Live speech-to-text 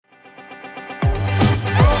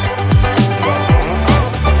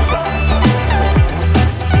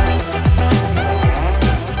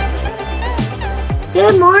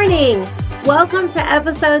morning. Welcome to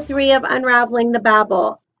episode 3 of Unraveling the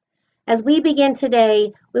Babel. As we begin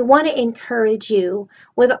today, we want to encourage you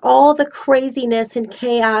with all the craziness and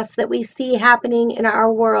chaos that we see happening in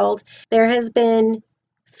our world. There has been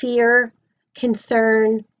fear,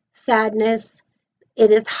 concern, sadness.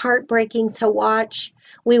 It is heartbreaking to watch.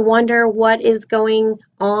 We wonder what is going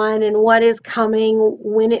on and what is coming,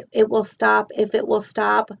 when it will stop, if it will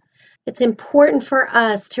stop. It's important for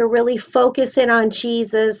us to really focus in on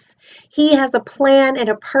Jesus. He has a plan and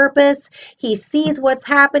a purpose. He sees what's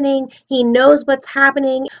happening. He knows what's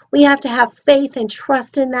happening. We have to have faith and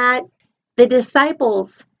trust in that. The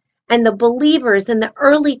disciples and the believers in the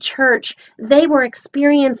early church, they were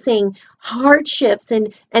experiencing hardships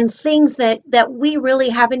and things that we really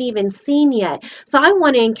haven't even seen yet. So I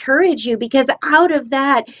want to encourage you, because out of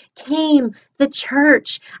that came the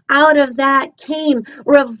church. Out of that came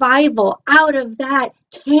revival. Out of that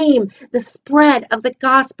came the spread of the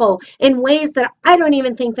gospel in ways that I don't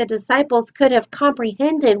even think the disciples could have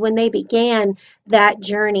comprehended when they began that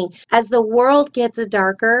journey. As the world gets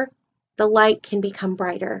darker, the light can become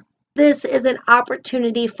brighter. This is an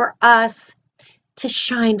opportunity for us to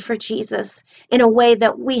shine for Jesus in a way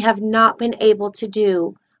that we have not been able to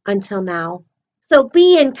do until now. So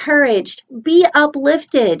be encouraged, be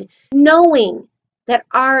uplifted, knowing that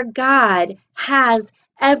our God has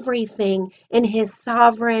everything in His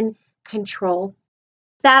sovereign control.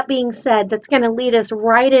 That being said, that's going to lead us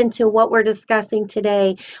right into what we're discussing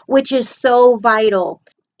today, which is so vital.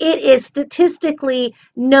 It is statistically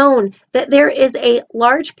known that there is a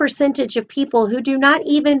large percentage of people who do not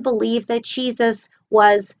even believe that Jesus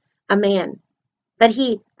was a man, that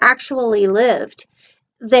He actually lived.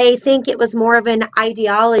 They think it was more of an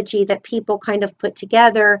ideology that people kind of put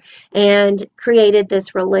together and created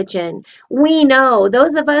this religion. We know,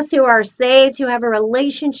 those of us who are saved, who have a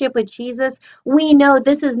relationship with Jesus, we know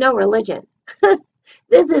this is no religion.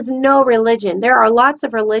 This is no religion. There are lots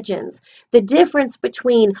of religions. The difference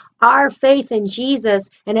between our faith in Jesus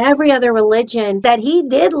and every other religion, that He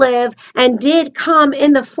did live and did come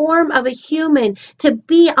in the form of a human to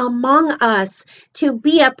be among us, to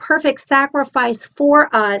be a perfect sacrifice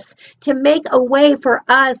for us, to make a way for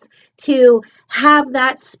us to have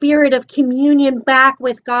that spirit of communion back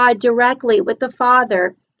with God directly, with the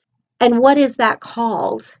Father. And what is that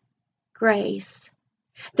called? Grace.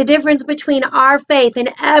 The difference between our faith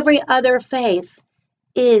and every other faith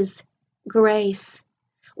is grace.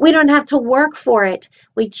 We don't have to work for it.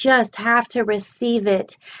 We just have to receive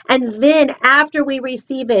it. And then after we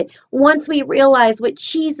receive it, once we realize what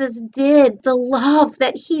Jesus did, the love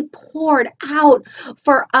that He poured out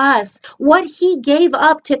for us, what He gave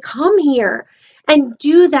up to come here and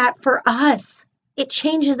do that for us, it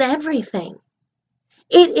changes everything.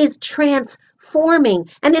 It is transforming,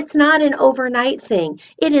 and it's not an overnight thing.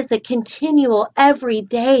 It is a continual,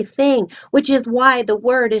 everyday thing, which is why the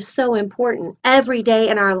word is so important every day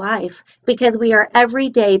in our life, because we are every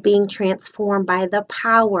day being transformed by the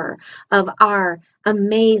power of our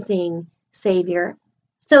amazing Savior.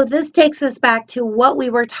 So this takes us back to what we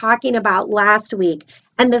were talking about last week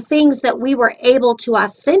and the things that we were able to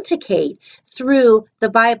authenticate through the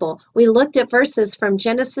Bible. We looked at verses from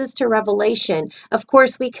Genesis to Revelation. Of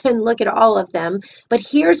course, we couldn't look at all of them, but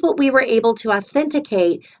here's what we were able to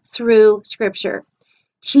authenticate through Scripture.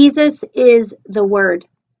 Jesus is the Word.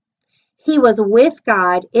 He was with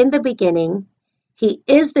God in the beginning. He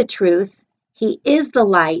is the truth. He is the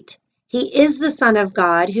light. He is the Son of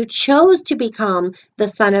God who chose to become the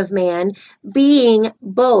Son of Man, being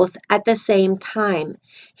both at the same time.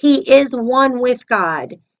 He is one with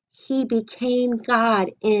God. He became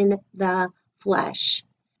God in the flesh.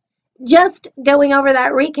 Just going over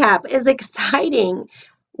that recap is exciting.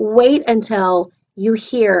 Wait until you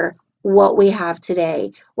hear what we have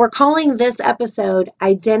today. We're calling this episode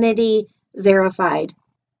Identity Verified.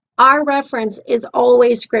 Our reference is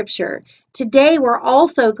always Scripture. Today, we're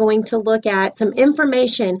also going to look at some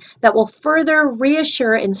information that will further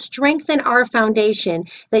reassure and strengthen our foundation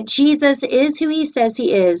that Jesus is who He says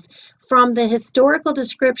He is, from the historical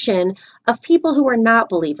description of people who are not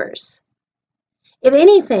believers. If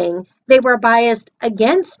anything, they were biased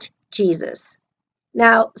against Jesus.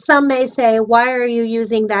 Now, some may say, why are you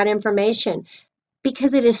using that information?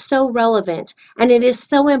 Because it is so relevant and it is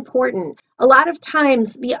so important. A lot of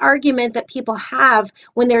times, the argument that people have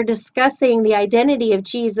when they're discussing the identity of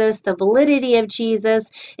Jesus, the validity of Jesus,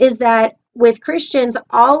 is that with Christians,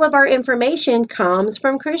 all of our information comes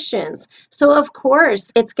from Christians. So, of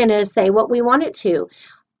course, it's going to say what we want it to.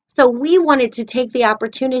 So, we wanted to take the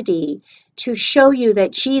opportunity to show you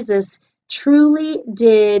that Jesus truly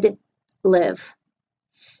did live.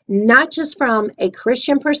 not just from a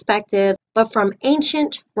Christian perspective, but from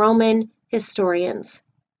ancient Roman historians.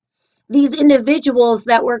 These individuals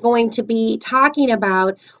that we're going to be talking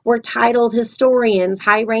about were titled historians,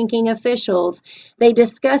 high-ranking officials. They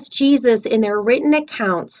discussed Jesus in their written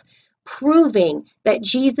accounts, proving that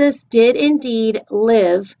Jesus did indeed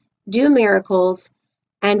live, do miracles,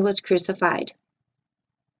 and was crucified.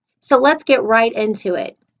 So let's get right into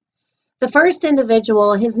it. The first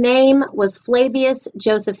individual, his name was Flavius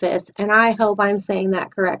Josephus, and I hope I'm saying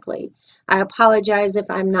that correctly. I apologize if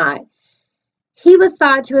I'm not. He was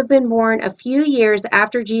thought to have been born a few years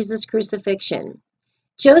after Jesus' crucifixion.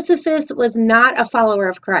 Josephus was not a follower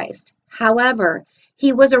of Christ. However,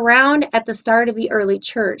 he was around at the start of the early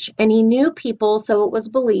church, and he knew people, so it was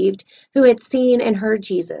believed, who had seen and heard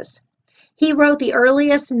Jesus. He wrote the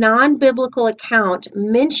earliest non-biblical account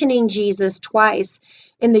mentioning Jesus twice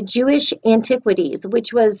in the Jewish Antiquities,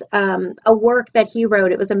 which was a work that he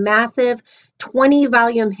wrote. It was a massive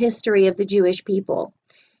 20-volume history of the Jewish people.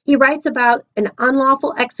 He writes about an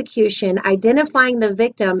unlawful execution, identifying the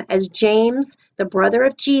victim as James, the brother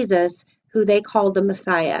of Jesus, who they called the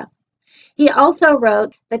Messiah. He also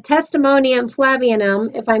wrote the Testimonium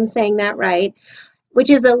Flavianum, if I'm saying that right, which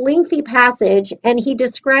is a lengthy passage, and he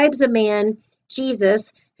describes a man,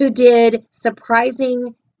 Jesus, who did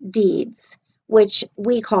surprising deeds, which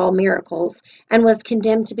we call miracles, and was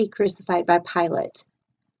condemned to be crucified by Pilate.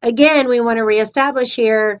 Again, we want to reestablish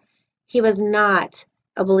here, he was not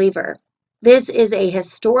a believer. This is a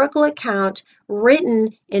historical account written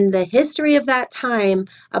in the history of that time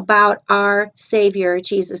about our Savior,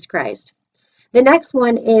 Jesus Christ. The next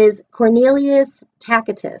one is Cornelius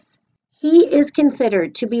Tacitus. He is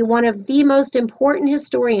considered to be one of the most important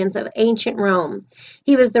historians of ancient Rome.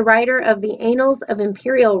 He was the writer of the Annals of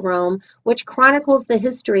Imperial Rome, which chronicles the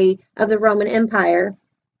history of the Roman Empire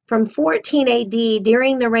from 14 AD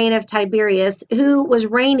during the reign of Tiberius, who was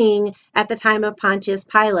reigning at the time of Pontius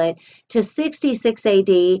Pilate, to 66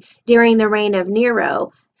 AD during the reign of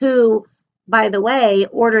Nero, who, by the way,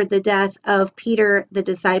 ordered the death of Peter the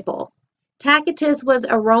disciple. Tacitus was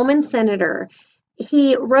a Roman senator.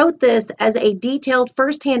 He wrote this as a detailed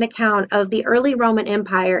first-hand account of the early Roman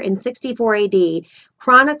Empire in 64 AD,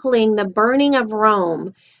 chronicling the burning of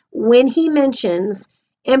Rome, when he mentions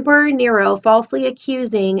Emperor Nero falsely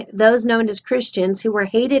accusing those known as Christians who were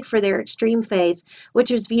hated for their extreme faith,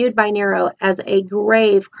 which was viewed by Nero as a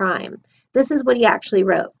grave crime. This is what he actually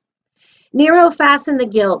wrote. Nero fastened the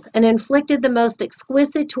guilt and inflicted the most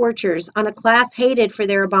exquisite tortures on a class hated for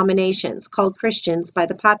their abominations, called Christians by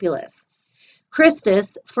the populace.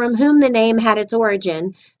 Christus, from whom the name had its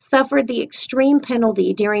origin, suffered the extreme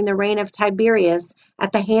penalty during the reign of Tiberius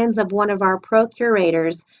at the hands of one of our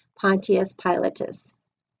procurators, Pontius Pilatus.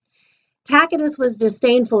 Tacitus was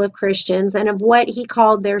disdainful of Christians and of what he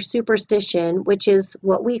called their superstition, which is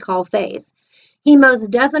what we call faith. He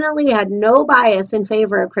most definitely had no bias in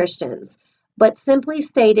favor of Christians, but simply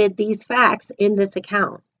stated these facts in this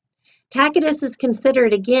account. Tacitus is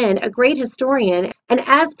considered, again, a great historian, and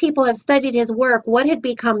as people have studied his work, what had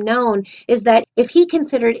become known is that if he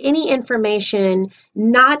considered any information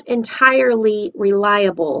not entirely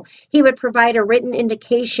reliable, he would provide a written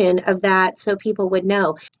indication of that so people would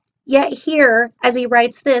know. Yet here, as he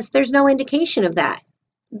writes this, there's no indication of that.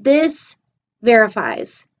 This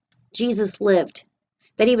verifies Jesus lived,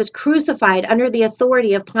 that he was crucified under the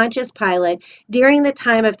authority of Pontius Pilate during the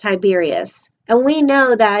time of Tiberius. And we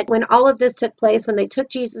know that when all of this took place, when they took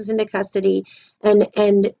Jesus into custody and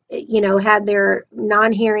had their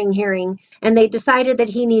non-hearing hearing, and they decided that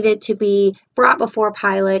he needed to be brought before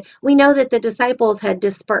Pilate, we know that the disciples had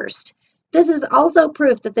dispersed. This is also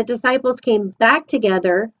proof that the disciples came back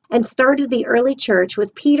together and started the early church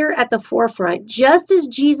with Peter at the forefront, just as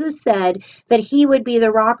Jesus said that he would be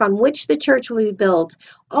the rock on which the church would be built,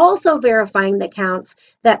 also verifying the accounts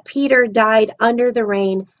that Peter died under the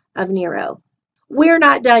reign of Nero. We're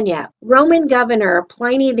not done yet. Roman governor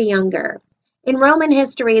Pliny the Younger. In Roman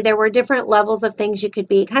history, there were different levels of things you could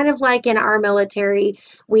be, kind of like in our military,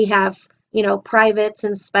 we have privates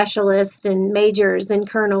and specialists and majors and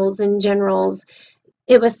colonels and generals.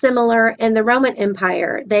 It was similar in the Roman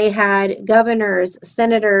Empire. They had governors,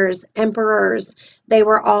 senators, emperors. They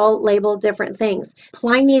were all labeled different things.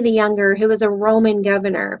 Pliny the Younger, who was a Roman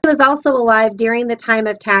governor, he was also alive during the time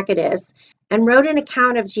of Tacitus and wrote an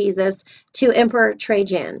account of Jesus to Emperor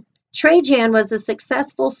Trajan. Trajan was a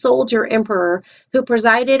successful soldier emperor who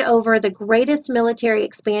presided over the greatest military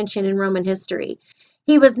expansion in Roman history.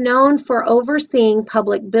 He was known for overseeing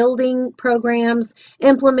public building programs,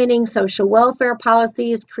 implementing social welfare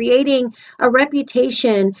policies, creating a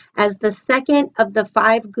reputation as the second of the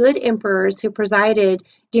five good emperors who presided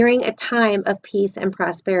during a time of peace and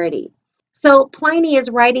prosperity. So Pliny is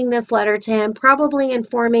writing this letter to him, probably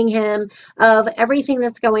informing him of everything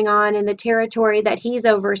that's going on in the territory that he's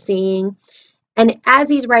overseeing. And as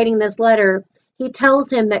he's writing this letter, he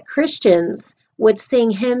tells him that Christians would sing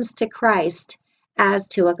hymns to Christ as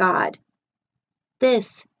to a God.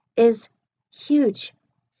 This is huge.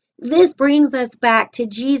 This brings us back to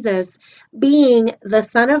Jesus being the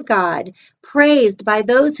Son of God, praised by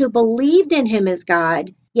those who believed in him as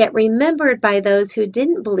God, yet remembered by those who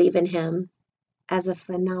didn't believe in him as a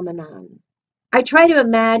phenomenon. I try to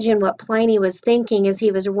imagine what Pliny was thinking as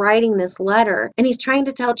he was writing this letter, and he's trying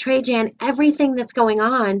to tell Trajan everything that's going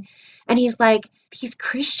on. And he's like, these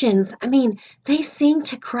Christians, they sing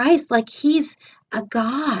to Christ like he's a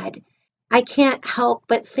god. I can't help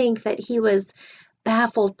but think that he was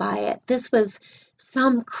baffled by it. This was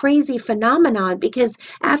some crazy phenomenon because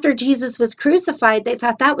after Jesus was crucified, they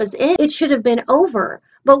thought that was it. It should have been over.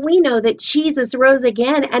 But we know that Jesus rose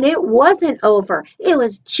again and it wasn't over. It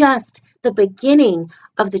was just the beginning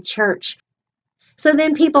of the church. So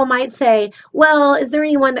then people might say, well, is there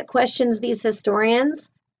anyone that questions these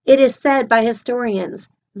historians? It is said by historians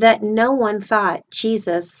that no one thought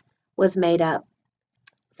Jesus was made up.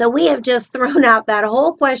 So we have just thrown out that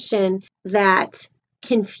whole question, that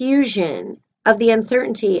confusion of the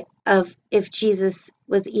uncertainty of if Jesus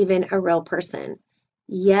was even a real person.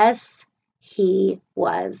 Yes, he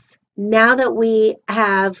was. Now that we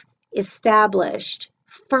have established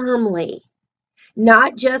firmly,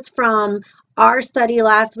 not just from our study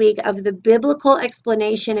last week of the biblical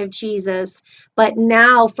explanation of Jesus, but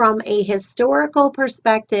now from a historical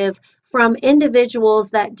perspective from individuals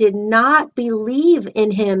that did not believe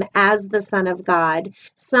in him as the Son of God,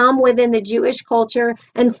 some within the Jewish culture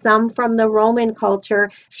and some from the Roman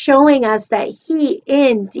culture, showing us that he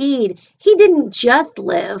didn't just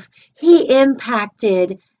live, he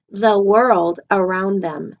impacted the world around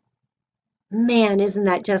them. Man, isn't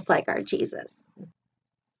that just like our Jesus?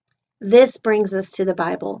 This brings us to the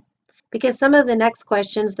Bible, because some of the next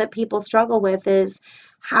questions that people struggle with is,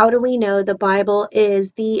 how do we know the Bible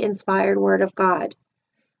is the inspired word of God?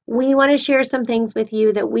 We want to share some things with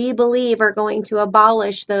you that we believe are going to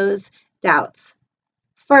abolish those doubts.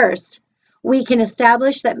 First, we can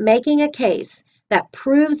establish that making a case that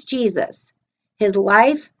proves Jesus, his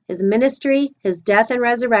life, his ministry, his death and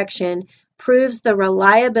resurrection, proves the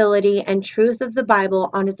reliability and truth of the Bible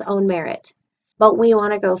on its own merit. But we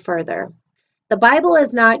want to go further. The Bible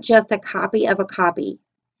is not just a copy of a copy.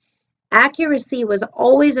 Accuracy was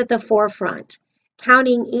always at the forefront,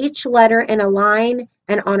 counting each letter in a line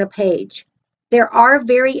and on a page. There are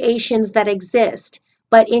variations that exist,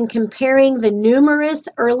 but in comparing the numerous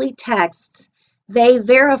early texts, they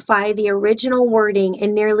verify the original wording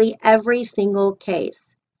in nearly every single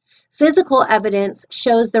case. Physical evidence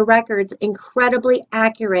shows the records incredibly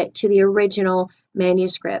accurate to the original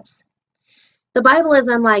manuscripts. The Bible is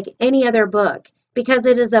unlike any other book because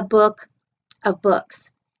it is a book of books.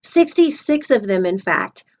 66 of them, in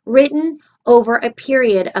fact, written over a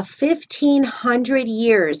period of 1,500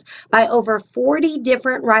 years by over 40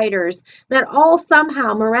 different writers that all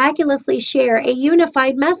somehow miraculously share a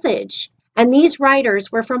unified message. And these writers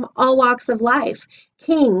were from all walks of life: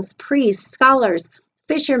 kings, priests, scholars,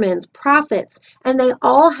 fishermen, prophets, and they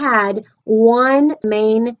all had one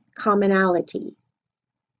main commonality: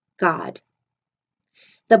 God.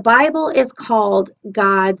 The Bible is called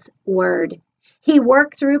God's Word. He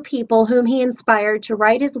worked through people whom he inspired to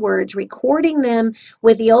write his words, recording them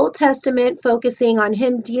with the Old Testament focusing on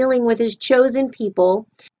him dealing with his chosen people,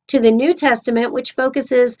 to the New Testament, which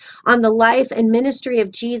focuses on the life and ministry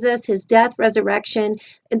of Jesus, his death, resurrection,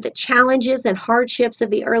 and the challenges and hardships of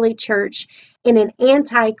the early church in an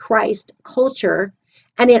anti-Christ culture.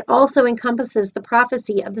 And it also encompasses the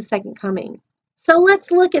prophecy of the second coming. So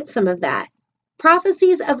let's look at some of that.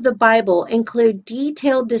 Prophecies of the Bible include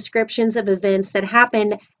detailed descriptions of events that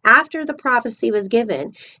happened after the prophecy was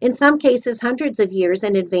given, in some cases hundreds of years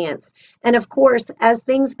in advance. And of course, as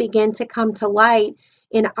things begin to come to light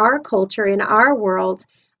in our culture, in our world,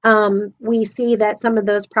 we see that some of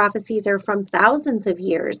those prophecies are from thousands of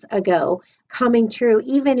years ago, coming true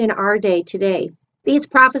even in our day today. These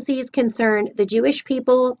prophecies concern the Jewish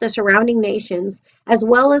people, the surrounding nations, as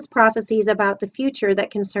well as prophecies about the future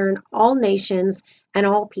that concern all nations and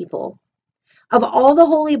all people. Of all the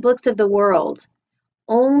holy books of the world,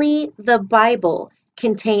 only the Bible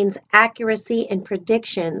contains accuracy and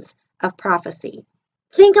predictions of prophecy.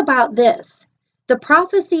 Think about this. The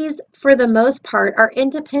prophecies, for the most part, are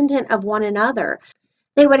independent of one another.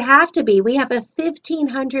 They would have to be. We have a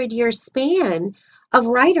 1,500-year span of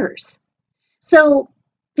writers. So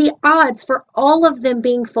the odds for all of them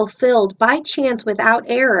being fulfilled by chance without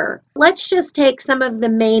error, let's just take some of the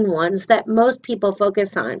main ones that most people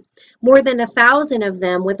focus on. More than 1,000 of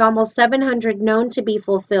them, with almost 700 known to be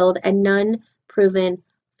fulfilled and none proven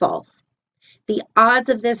false. The odds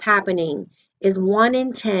of this happening is 1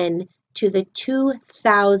 in 10 to the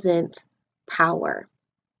 2,000th power.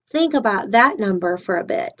 Think about that number for a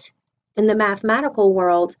bit. In the mathematical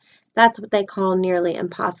world, that's what they call nearly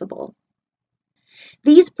impossible.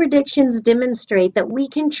 These predictions demonstrate that we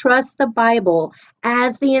can trust the Bible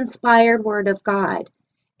as the inspired Word of God.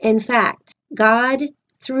 In fact, God,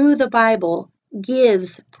 through the Bible,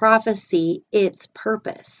 gives prophecy its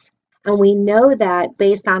purpose. And we know that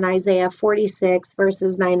based on Isaiah 46,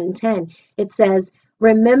 verses 9 and 10. It says,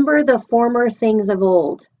 "Remember the former things of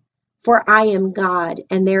old, for I am God,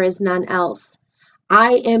 and there is none else.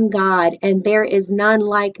 I am God, and there is none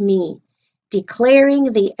like me, declaring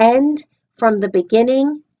the end from the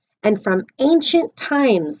beginning, and from ancient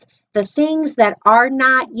times the things that are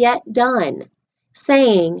not yet done,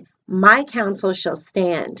 saying, My counsel shall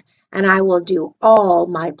stand, and I will do all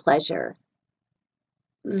my pleasure."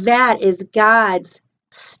 That is God's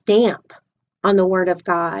stamp on the Word of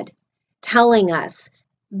God, telling us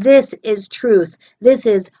this is truth. This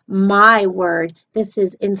is my word. This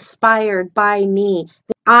is inspired by me.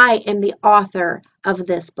 I am the author of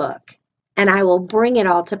this book, and I will bring it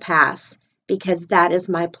all to pass because that is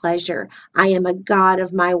my pleasure. I am a God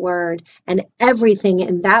of my word, and everything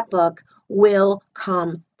in that book will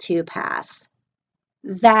come to pass.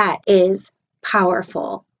 That is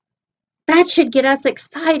powerful. That should get us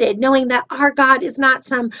excited, knowing that our God is not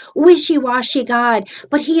some wishy-washy God,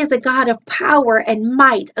 but He is a God of power and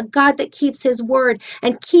might, a God that keeps His word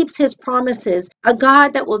and keeps His promises, a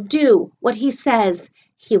God that will do what He says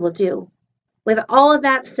He will do. With all of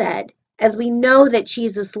that said, as we know that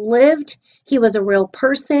Jesus lived, He was a real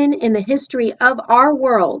person in the history of our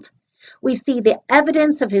world. We see the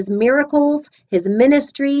evidence of His miracles, His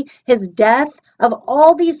ministry, His death, of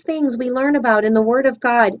all these things we learn about in the Word of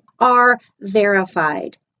God are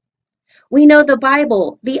verified. We know the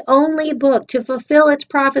Bible, the only book to fulfill its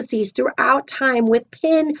prophecies throughout time with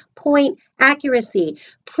pinpoint accuracy,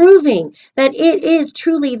 proving that it is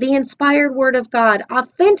truly the inspired Word of God,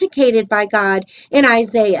 authenticated by God in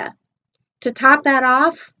Isaiah. To top that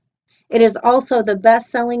off, it is also the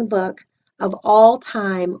best-selling book of all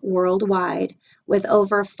time worldwide, with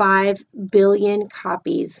over 5 billion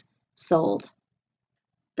copies sold.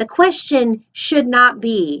 The question should not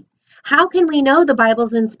be, how can we know the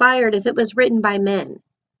Bible's inspired if it was written by men?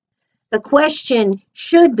 The question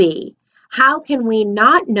should be, how can we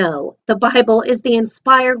not know the Bible is the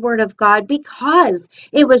inspired Word of God because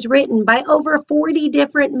it was written by over 40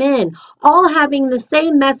 different men, all having the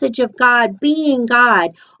same message of God, being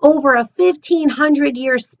God, over a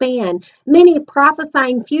 1,500-year span, many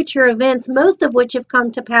prophesying future events, most of which have come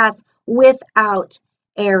to pass without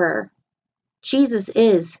error. Jesus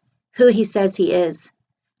is who He says He is.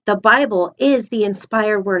 The Bible is the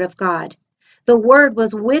inspired Word of God. The Word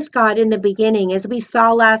was with God in the beginning, as we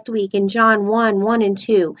saw last week in John 1 and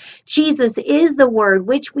 2. Jesus is the Word,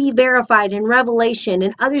 which we verified in Revelation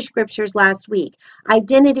and other scriptures last week.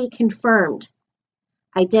 Identity confirmed.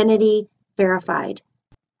 Identity verified.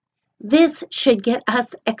 This should get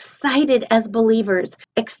us excited as believers,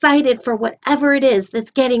 excited for whatever it is that's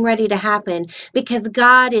getting ready to happen, because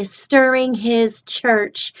God is stirring His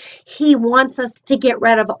church. He wants us to get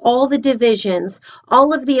rid of all the divisions,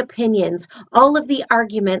 all of the opinions, all of the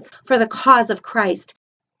arguments for the cause of Christ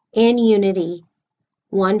in unity,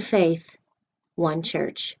 one faith, one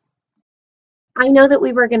church. I know that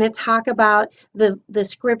we were going to talk about the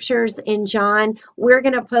scriptures in John. We're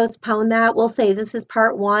going to postpone that. We'll say this is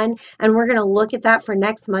part 1, and we're going to look at that for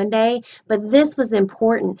next Monday. But this was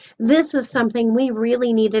important. This was something we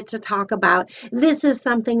really needed to talk about. This is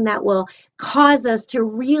something that will cause us to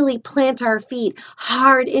really plant our feet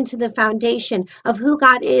hard into the foundation of who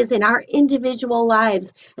God is in our individual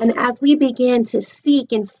lives. And as we begin to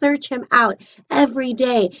seek and search Him out every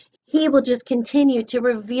day, He will just continue to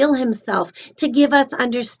reveal Himself, to give us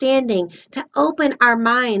understanding, to open our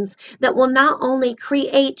minds that will not only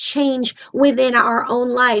create change within our own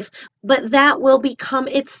life, but that will become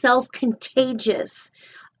itself contagious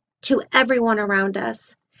to everyone around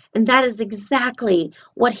us. And that is exactly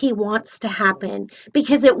what He wants to happen,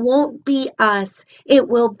 because it won't be us. It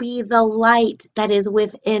will be the light that is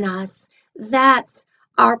within us. That's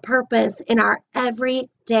our purpose in our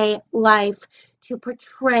everyday life, to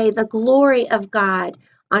portray the glory of God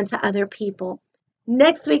onto other people.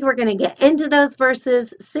 Next week, we're going to get into those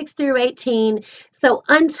verses 6 through 18. So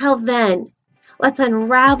until then, let's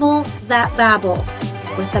unravel that Babel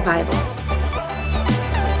with the Bible.